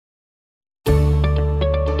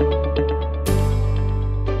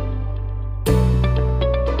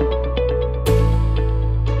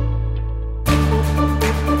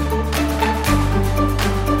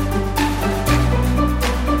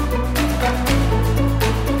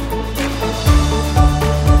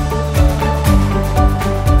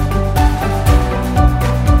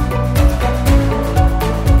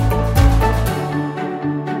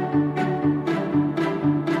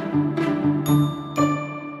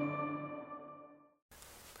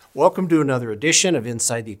Welcome to another edition of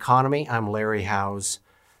Inside the Economy. I'm Larry Howes.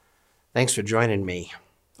 Thanks for joining me.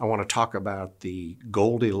 I want to talk about the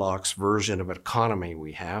Goldilocks version of economy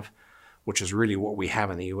we have, which is really what we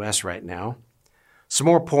have in the U.S. right now. Some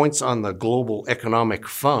more points on the global economic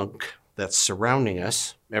funk that's surrounding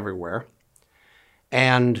us everywhere.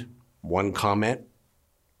 And one comment,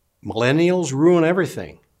 millennials ruin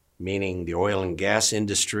everything, meaning the oil and gas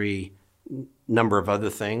industry, number of other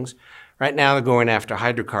things. Right now, they're going after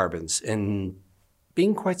hydrocarbons and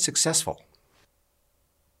being quite successful.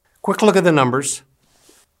 Quick look at the numbers.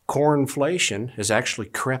 Core inflation has actually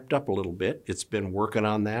crept up a little bit. It's been working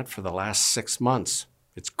on that for the last 6 months.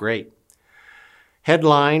 It's great.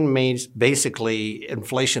 Headline means basically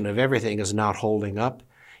inflation of everything is not holding up.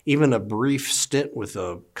 Even a brief stint with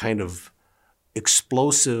a kind of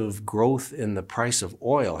explosive growth in the price of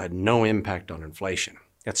oil had no impact on inflation.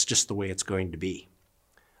 That's just the way it's going to be.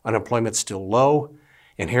 Unemployment's still low,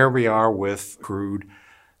 and here we are with crude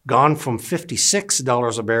gone from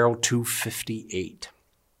 $56 a barrel to $58.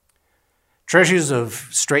 Treasuries have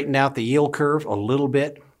straightened out the yield curve a little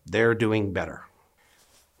bit. They're doing better.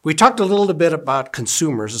 We talked a little bit about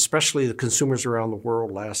consumers, especially the consumers around the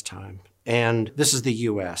world last time, and this is the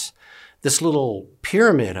U.S. This little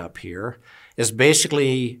pyramid up here is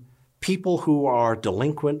basically people who are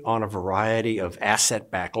delinquent on a variety of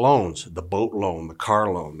asset-backed loans, the boat loan, the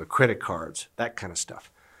car loan, the credit cards, that kind of stuff.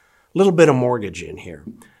 A little bit of mortgage in here.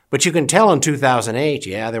 But you can tell in 2008,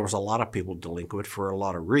 there was a lot of people delinquent for a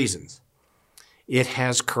lot of reasons. It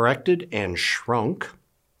has corrected and shrunk,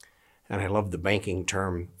 and I love the banking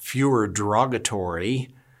term, fewer derogatory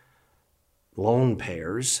loan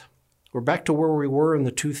payers. We're back to where we were in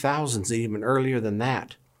the 2000s, even earlier than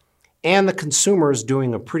that. And the consumer is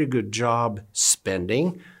doing a pretty good job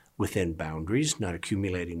spending within boundaries, not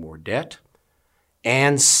accumulating more debt,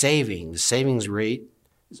 and saving. The savings rate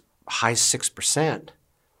is high 6%,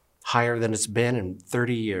 higher than it's been in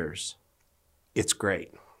 30 years. It's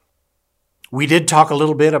great. We did talk a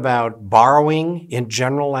little bit about borrowing in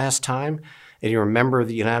general last time, and you remember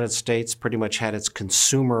the United States pretty much had its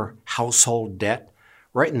consumer household debt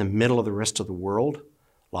right in the middle of the rest of the world.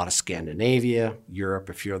 A lot of Scandinavia, Europe,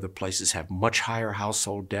 a few other places have much higher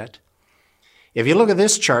household debt. If you look at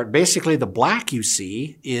this chart, basically the black you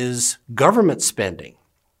see is government spending,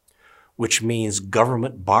 which means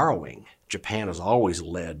government borrowing. Japan has always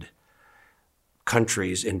led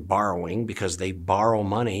countries in borrowing because they borrow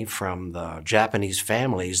money from the Japanese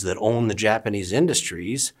families that own the Japanese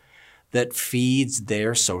industries that feeds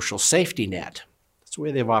their social safety net. That's the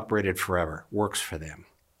way they've operated forever. Works for them.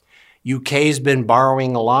 UK's been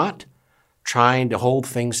borrowing a lot, trying to hold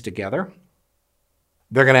things together.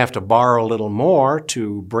 They're going to have to borrow a little more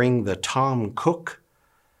to bring the Tom Cook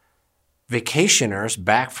vacationers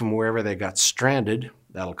back from wherever they got stranded.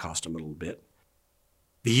 That'll cost them a little bit.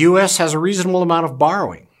 The U.S. has a reasonable amount of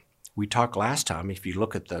borrowing. We talked last time, if you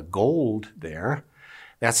look at the gold there,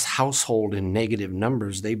 that's household in negative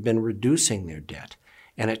numbers. They've been reducing their debt.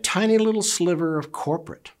 And a tiny little sliver of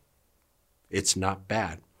corporate. It's not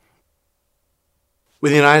bad.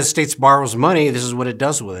 When the United States borrows money, this is what it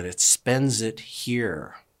does with it. It spends it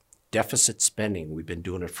here. Deficit spending. We've been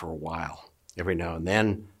doing it for a while. Every now and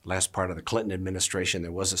then, last part of the Clinton administration,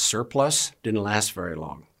 there was a surplus. Didn't last very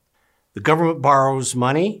long. The government borrows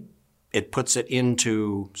money. It puts it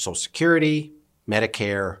into Social Security,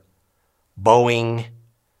 Medicare, Boeing,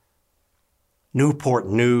 Newport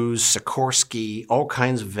News, Sikorsky, all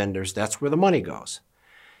kinds of vendors. That's where the money goes.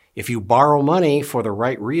 If you borrow money for the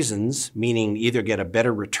right reasons, meaning either get a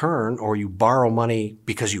better return or you borrow money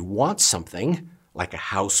because you want something, like a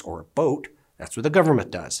house or a boat, that's what the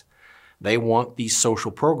government does. They want these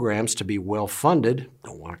social programs to be well funded,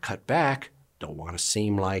 don't want to cut back, don't want to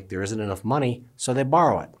seem like there isn't enough money, so they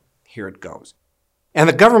borrow it. Here it goes. And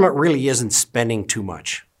the government really isn't spending too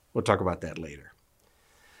much. We'll talk about that later.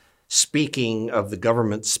 Speaking of the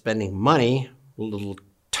government spending money, a little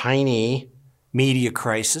tiny media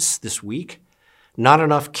crisis this week. Not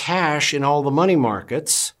enough cash in all the money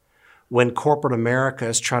markets when corporate America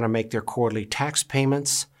is trying to make their quarterly tax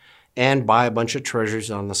payments and buy a bunch of treasuries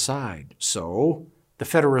on the side. So the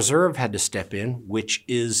Federal Reserve had to step in, which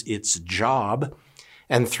is its job,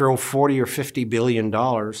 and throw $40 or $50 billion,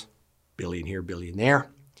 billion here, billion there,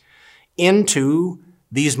 into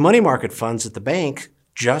these money market funds at the bank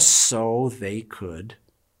just so they could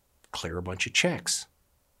clear a bunch of checks.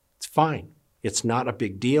 It's fine. It's not a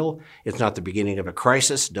big deal. It's not the beginning of a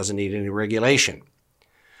crisis. It doesn't need any regulation.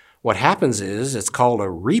 What happens is it's called a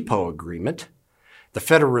repo agreement. The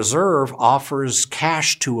Federal Reserve offers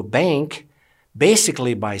cash to a bank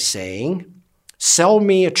basically by saying, sell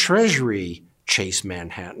me a treasury Chase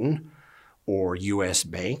Manhattan or US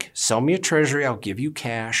Bank. Sell me a treasury, I'll give you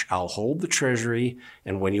cash, I'll hold the treasury,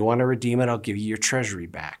 and when you want to redeem it, I'll give you your treasury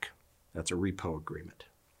back. That's a repo agreement.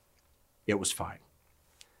 It was fine.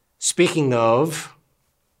 Speaking of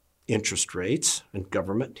interest rates and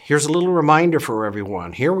government, here's a little reminder for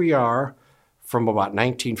everyone. Here we are from about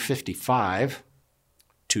 1955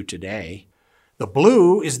 to today. The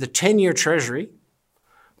blue is the 10-year treasury.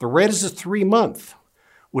 The red is the 3-month,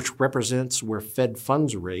 which represents where Fed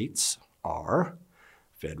funds rates are.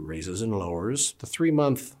 Fed raises and lowers. The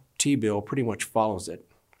 3-month T-bill pretty much follows it.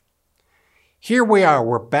 Here we are.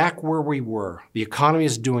 We're back where we were. The economy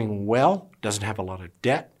is doing well, doesn't have a lot of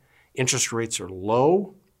debt. Interest rates are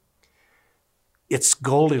low. It's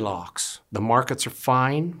Goldilocks. The markets are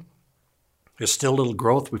fine. There's still little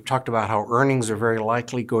growth. We've talked about how earnings are very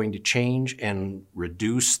likely going to change and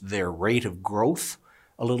reduce their rate of growth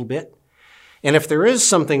a little bit. And if there is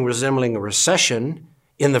something resembling a recession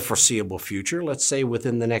in the foreseeable future, let's say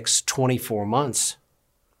within the next 24 months,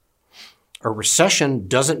 a recession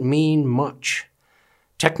doesn't mean much.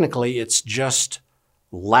 Technically, it's just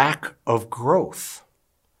lack of growth.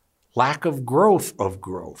 Lack of growth of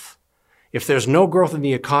growth. If there's no growth in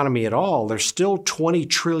the economy at all, there's still $20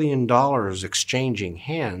 trillion exchanging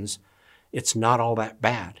hands. It's not all that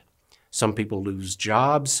bad. Some people lose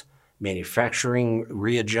jobs. Manufacturing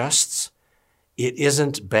readjusts. It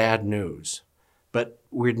isn't bad news. But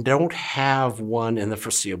we don't have one in the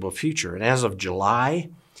foreseeable future. And as of July,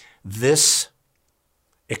 this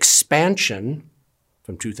expansion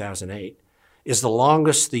from 2008 is the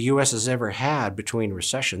longest the U.S. has ever had between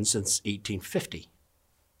recessions since 1850.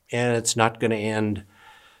 And it's not going to end,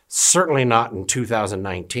 certainly not in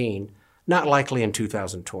 2019, not likely in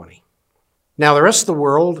 2020. Now, the rest of the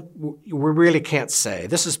world, we really can't say.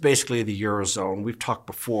 This is basically the Eurozone. We've talked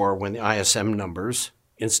before when the ISM numbers,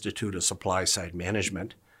 Institute of Supply Side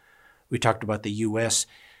Management, we talked about the U.S.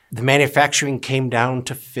 The manufacturing came down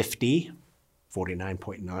to 50,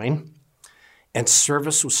 49.9, and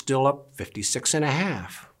service was still up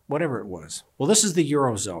 56.5, whatever it was. Well, this is the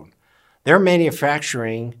Eurozone. Their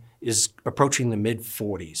manufacturing is approaching the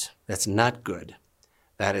mid-40s. That's not good.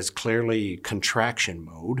 That is clearly contraction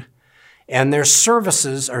mode. And their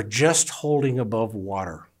services are just holding above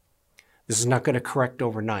water. This is not going to correct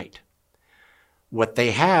overnight. What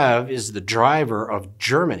they have is the driver of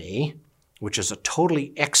Germany, which is a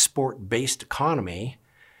totally export-based economy,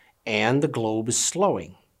 and the globe is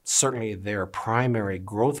slowing. Certainly their primary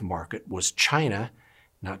growth market was China,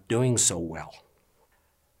 not doing so well.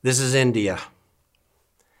 This is India.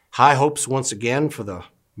 High hopes once again for the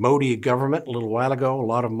Modi government. A little while ago, a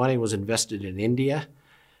lot of money was invested in India.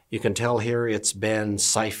 You can tell here it's been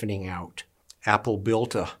siphoning out. Apple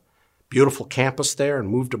built a beautiful campus there and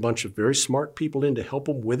moved a bunch of very smart people in to help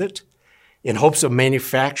them with it in hopes of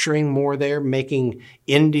manufacturing more there, making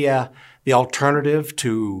India the alternative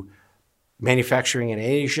to manufacturing in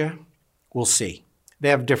Asia. We'll see. They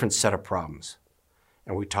have a different set of problems.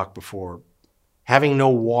 And we talked before, having no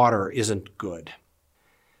water isn't good.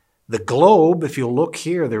 The globe, if you look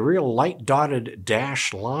here, the real light dotted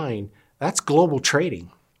dashed line, that's global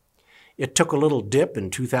trading. It took a little dip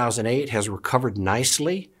in 2008, has recovered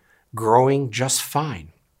nicely, growing just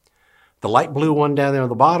fine. The light blue one down there on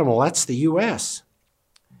the bottom, well, that's the U.S.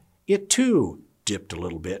 It too dipped a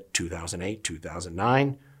little bit, 2008,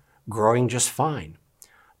 2009, growing just fine.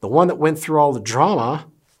 The one that went through all the drama,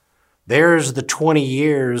 there's the 20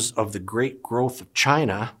 years of the great growth of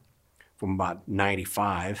China from about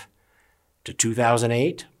 95 to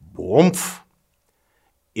 2008, boom,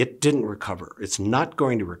 it didn't recover. It's not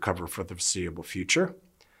going to recover for the foreseeable future.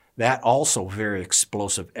 That also very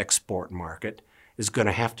explosive export market is going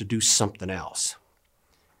to have to do something else.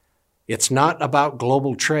 It's not about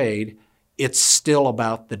global trade. It's still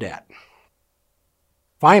about the debt.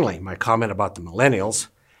 Finally, my comment about the millennials.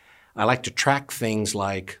 I like to track things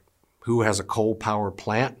like who has a coal power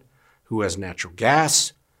plant, who has natural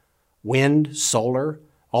gas, wind, solar,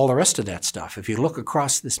 all the rest of that stuff. If you look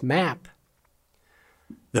across this map,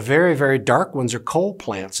 the very, very dark ones are coal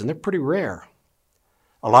plants, and they're pretty rare.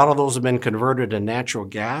 A lot of those have been converted to natural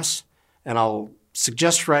gas, and I'll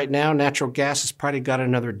suggest right now natural gas has probably got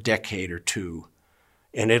another decade or two,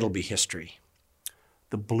 and it'll be history.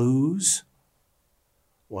 The blues,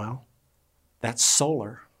 well, that's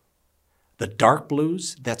solar. The dark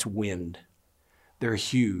blues, that's wind. They're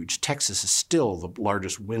huge. Texas is still the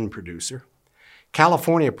largest wind producer.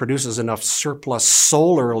 California produces enough surplus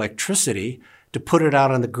solar electricity to put it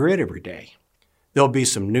out on the grid every day. There'll be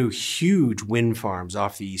some new huge wind farms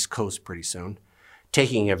off the East Coast pretty soon,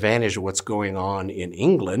 taking advantage of what's going on in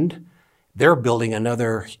England They're building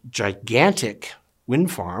another gigantic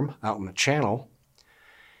wind farm out in the Channel.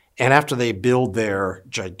 And after they build their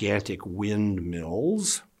gigantic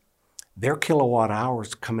windmills, their kilowatt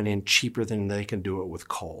hours coming in cheaper than they can do it with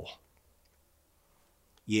coal.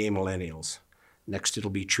 Yay, millennials. Next it'll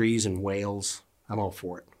be trees and whales. I'm all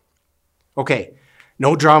for it. Okay,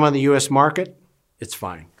 no drama in the U.S. market. It's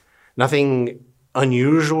fine. Nothing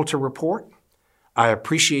unusual to report. I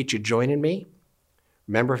appreciate you joining me.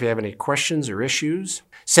 Remember, if you have any questions or issues,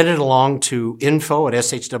 send it along to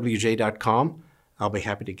info@shwj.com. I'll be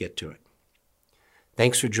happy to get to it.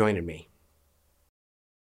 Thanks for joining me.